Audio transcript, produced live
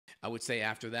I would say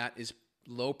after that is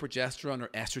low progesterone or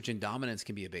estrogen dominance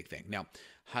can be a big thing. Now,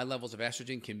 high levels of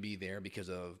estrogen can be there because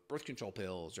of birth control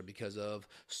pills or because of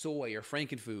soy or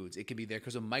frankenfoods. It can be there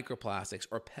because of microplastics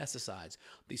or pesticides.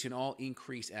 These can all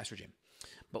increase estrogen.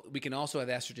 But we can also have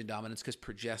estrogen dominance because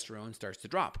progesterone starts to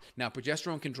drop. Now,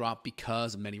 progesterone can drop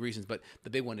because of many reasons, but the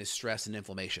big one is stress and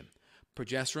inflammation.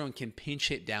 Progesterone can pinch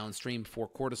hit downstream for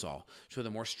cortisol. So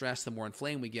the more stress, the more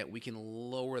inflamed we get, we can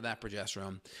lower that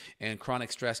progesterone. And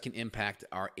chronic stress can impact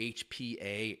our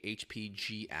HPA,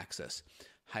 HPG axis,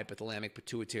 hypothalamic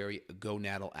pituitary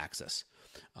gonadal axis.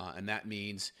 And that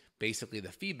means basically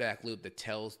the feedback loop that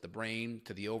tells the brain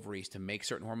to the ovaries to make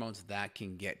certain hormones that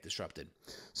can get disrupted.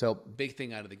 So big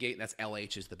thing out of the gate, that's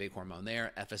LH is the big hormone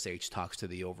there. FSH talks to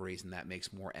the ovaries and that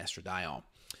makes more estradiol.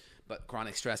 But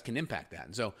chronic stress can impact that.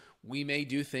 And so we may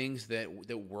do things that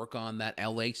work on that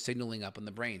LH signaling up in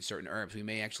the brain, certain herbs. We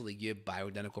may actually give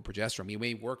bioidentical progesterone. We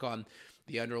may work on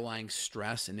the underlying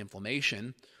stress and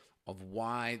inflammation of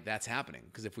why that's happening.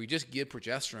 Because if we just give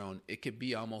progesterone, it could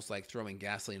be almost like throwing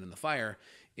gasoline in the fire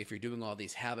if you're doing all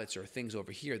these habits or things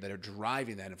over here that are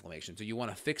driving that inflammation. So you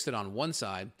want to fix it on one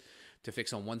side,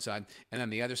 and then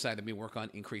the other side that we work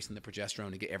on increasing the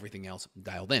progesterone to get everything else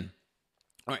dialed in.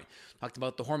 All right, talked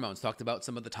about the hormones, talked about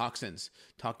some of the toxins,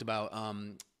 talked about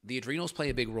the adrenals play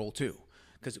a big role too,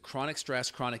 because chronic stress,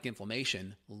 chronic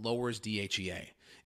inflammation lowers DHEA.